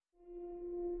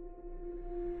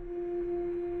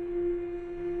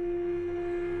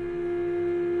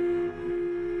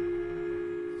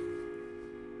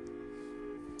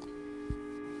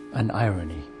An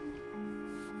irony.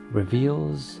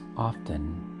 Reveals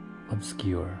often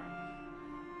obscure.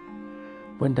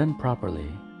 When done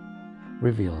properly,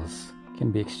 reveals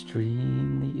can be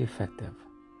extremely effective,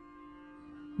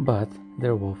 but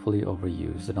they're woefully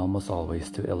overused and almost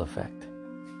always to ill effect.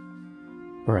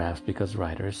 Perhaps because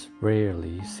writers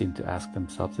rarely seem to ask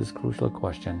themselves this crucial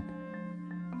question: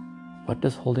 what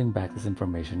does holding back this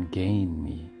information gain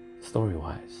me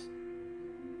story-wise?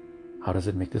 How does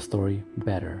it make the story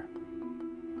better?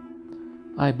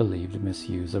 I believe the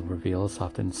misuse of reveals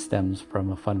often stems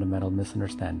from a fundamental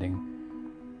misunderstanding,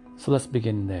 so let's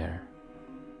begin there.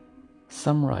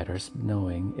 Some writers,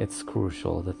 knowing it's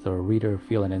crucial that the reader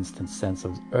feel an instant sense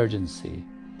of urgency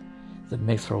that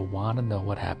makes her want to know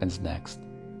what happens next,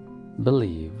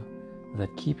 believe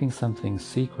that keeping something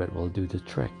secret will do the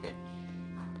trick.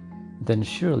 Then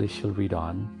surely she'll read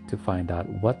on to find out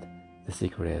what the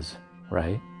secret is,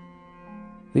 right?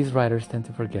 These writers tend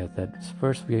to forget that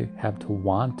first we have to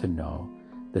want to know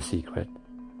the secret,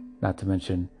 not to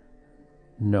mention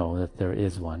know that there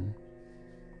is one.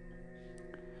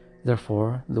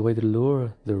 Therefore, the way to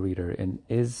lure the reader in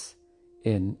is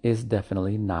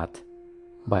definitely not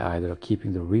by either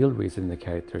keeping the real reason the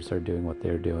characters are doing what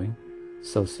they're doing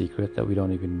so secret that we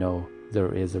don't even know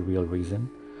there is a real reason,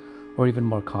 or even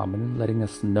more common, letting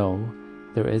us know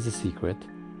there is a secret,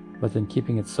 but then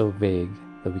keeping it so vague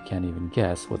that we can't even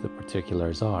guess what the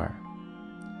particulars are.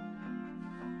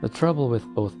 The trouble with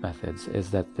both methods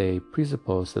is that they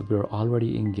presuppose that we're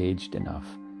already engaged enough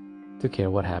to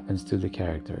care what happens to the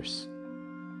characters.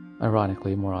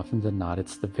 Ironically, more often than not,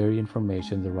 it's the very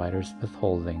information the writer's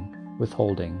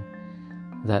withholding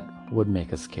that would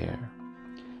make us care.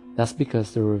 That's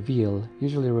because the reveal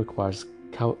usually requires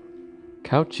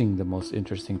couching the most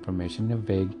interesting information in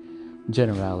vague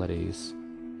generalities,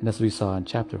 and as we saw in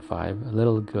Chapter 5,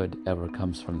 little good ever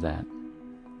comes from that.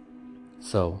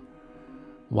 So,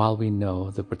 while we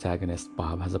know the protagonist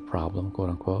Bob has a problem,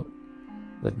 quote-unquote,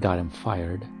 that got him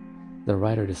fired, the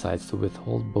writer decides to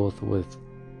withhold both with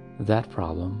that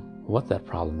problem, what that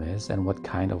problem is, and what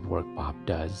kind of work Bob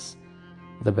does,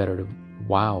 the better to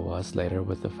wow us later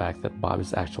with the fact that Bob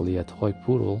is actually a toy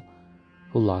poodle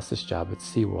who lost his job at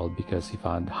SeaWorld because he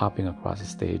found hopping across the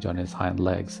stage on his hind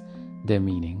legs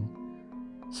demeaning,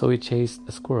 so he chased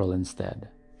a squirrel instead.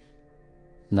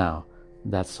 Now,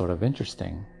 that's sort of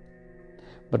interesting,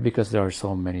 but because there are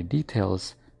so many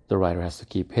details the writer has to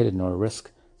keep hidden or risk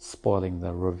spoiling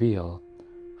the reveal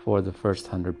for the first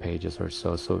 100 pages or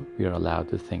so we are allowed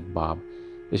to think Bob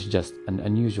is just an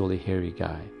unusually hairy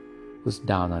guy who's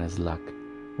down on his luck,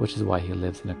 which is why he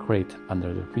lives in a crate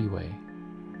under the freeway.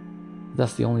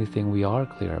 Thus, the only thing we are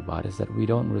clear about is that we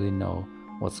don't really know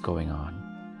what's going on.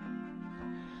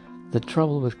 The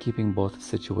trouble with keeping both the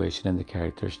situation and the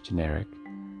characters generic,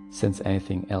 since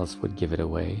anything else would give it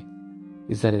away,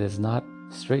 is that it is not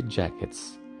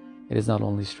straitjackets. It is not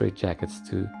only straitjackets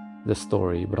to the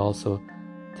story, but also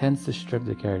tends to strip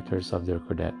the characters of their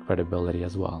credibility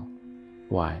as well.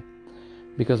 Why?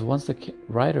 Because once the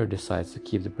writer decides to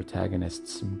keep the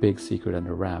protagonist's big secret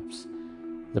under wraps,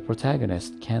 the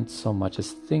protagonist can't so much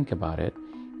as think about it,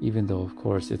 even though of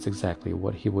course it's exactly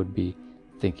what he would be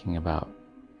thinking about.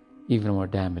 Even more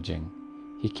damaging,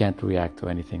 he can't react to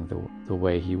anything the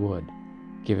way he would,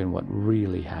 given what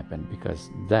really happened, because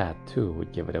that too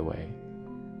would give it away.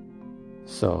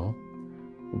 So,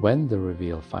 when the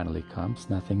reveal finally comes,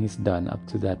 nothing he's done up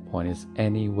to that point is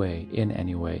in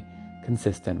any way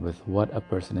consistent with what a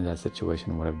person in that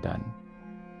situation would have done.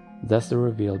 Thus the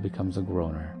reveal becomes a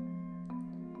groaner.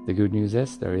 The good news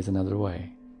is there is another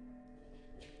way.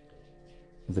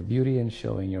 The beauty in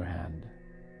showing your hand.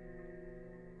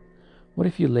 What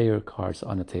if you lay your cards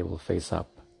on a table face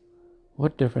up?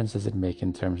 What difference does it make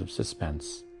in terms of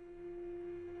suspense?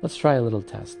 Let's try a little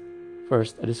test.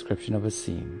 First, a description of a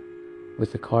scene.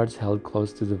 With the cards held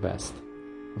close to the vest,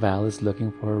 Val is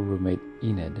looking for her roommate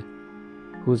Enid,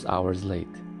 who's hours late.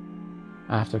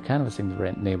 After canvassing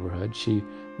the neighborhood, she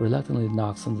reluctantly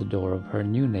knocks on the door of her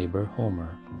new neighbor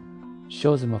Homer,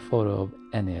 shows him a photo of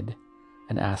Enid,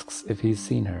 and asks if he's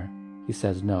seen her. He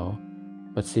says no,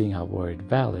 but seeing how worried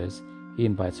Val is, he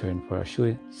invites her in for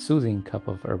a soothing cup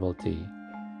of herbal tea.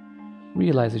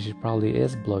 Realizing she probably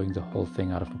is blowing the whole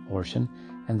thing out of proportion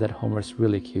and that Homer's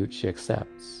really cute, she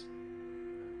accepts.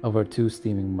 Over 2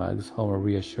 steaming mugs, Homer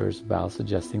reassures Val,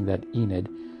 suggesting that Enid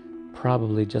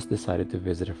probably just decided to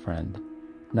visit a friend.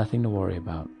 Nothing to worry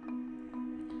about.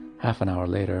 Half an hour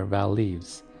later, Val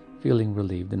leaves, feeling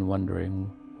relieved and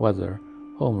wondering whether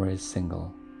Homer is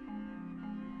single.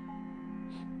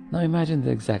 Now imagine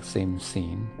the exact same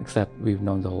scene, except we've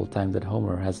known the whole time that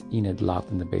Homer has Enid locked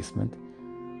in the basement.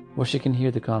 where she can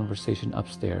hear the conversation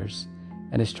upstairs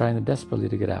and is trying desperately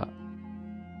to get out.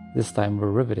 This time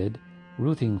we're riveted,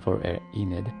 rooting for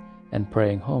Enid, and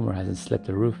praying Homer hasn't slipped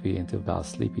a roofie into Val's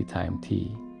sleepy time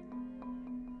tea.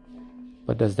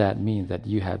 But does that mean that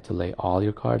you have to lay all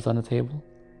your cards on the table?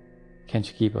 Can't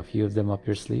you keep a few of them up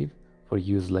your sleeve for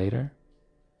use later?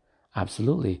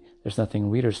 Absolutely, there's nothing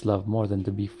readers love more than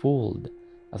to be fooled,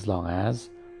 as long as,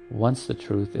 once the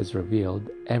truth is revealed,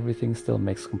 everything still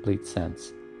makes complete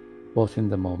sense, both in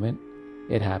the moment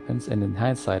it happens and in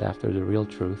hindsight after the real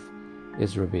truth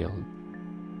is revealed.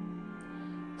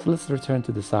 So let's return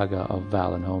to the saga of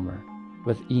Val and Homer,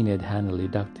 with Enid handily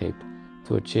duct-taped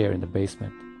to a chair in the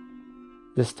basement.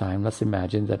 This time, let's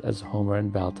imagine that as Homer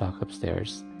and Val talk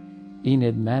upstairs,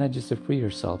 Enid manages to free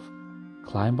herself,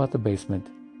 climb out the basement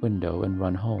window, and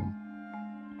run home.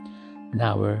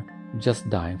 Now we're just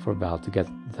dying for Val to get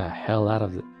the hell out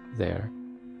of there,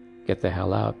 get the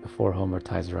hell out before Homer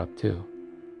ties her up too.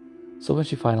 So when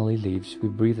she finally leaves, we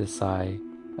breathe a sigh,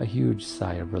 a huge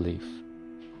sigh of relief.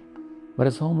 But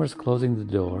as Homer's closing the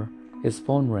door, his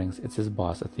phone rings. It's his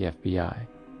boss at the FBI.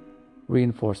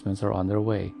 Reinforcements are on their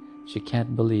way. She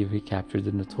can't believe he captured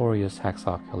the notorious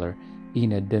hacksaw killer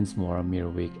Enid Dinsmore a mere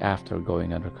week after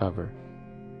going undercover,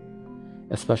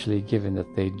 especially given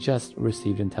that they just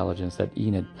received intelligence that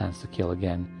Enid plans to kill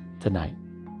again tonight.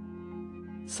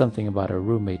 Something about her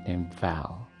roommate named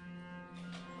Val.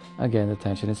 Again, the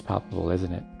tension is palpable,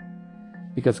 isn't it?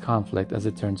 Because conflict, as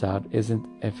it turns out, isn't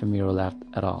ephemeral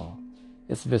at all.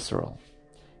 It's visceral.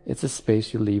 It's a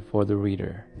space you leave for the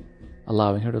reader,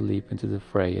 allowing her to leap into the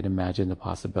fray and imagine the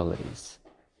possibilities.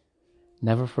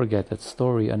 Never forget that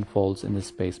story unfolds in the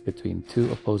space between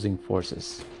two opposing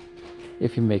forces.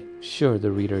 If you make sure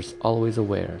the reader is always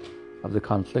aware of the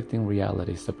conflicting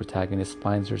realities the protagonist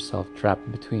finds herself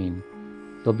trapped between,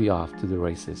 they'll be off to the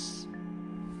races.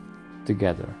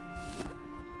 Together.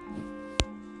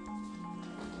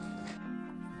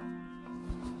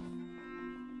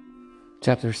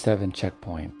 Chapter 7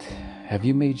 Checkpoint. Have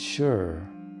you made sure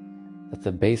that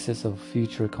the basis of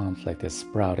future conflict is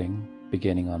sprouting,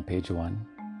 beginning on page 1?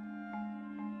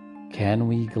 Can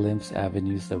we glimpse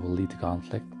avenues that will lead to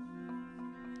conflict?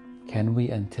 Can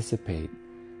we anticipate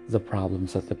the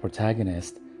problems that the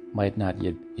protagonist might not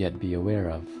yet be aware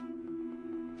of?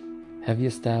 Have you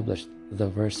established the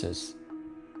verses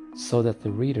so that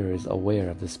the reader is aware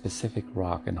of the specific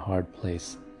rock and hard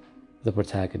place the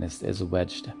protagonist is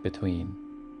wedged between?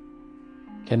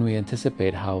 Can we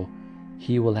anticipate how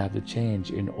he will have to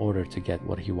change in order to get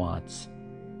what he wants?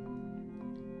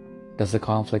 Does the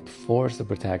conflict force the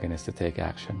protagonist to take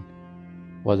action,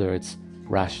 whether it's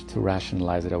to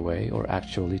rationalize it away or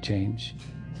actually change?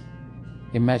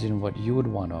 Imagine what you would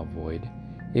want to avoid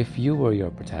if you were your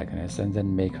protagonist and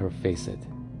then make her face it.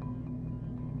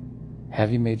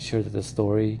 Have you made sure that the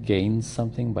story gains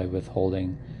something by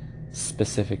withholding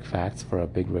specific facts for a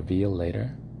big reveal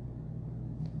later?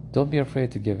 Don't be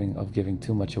afraid of giving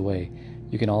too much away.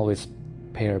 You can always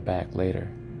pare back later.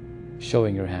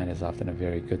 Showing your hand is often a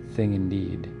very good thing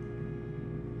indeed.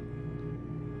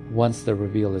 Once the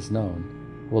reveal is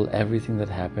known, will everything that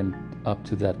happened up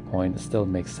to that point still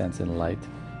make sense in light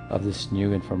of this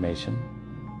new information?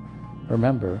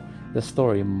 Remember, the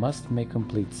story must make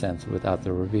complete sense without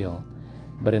the reveal,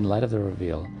 but in light of the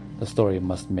reveal, the story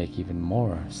must make even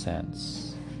more sense.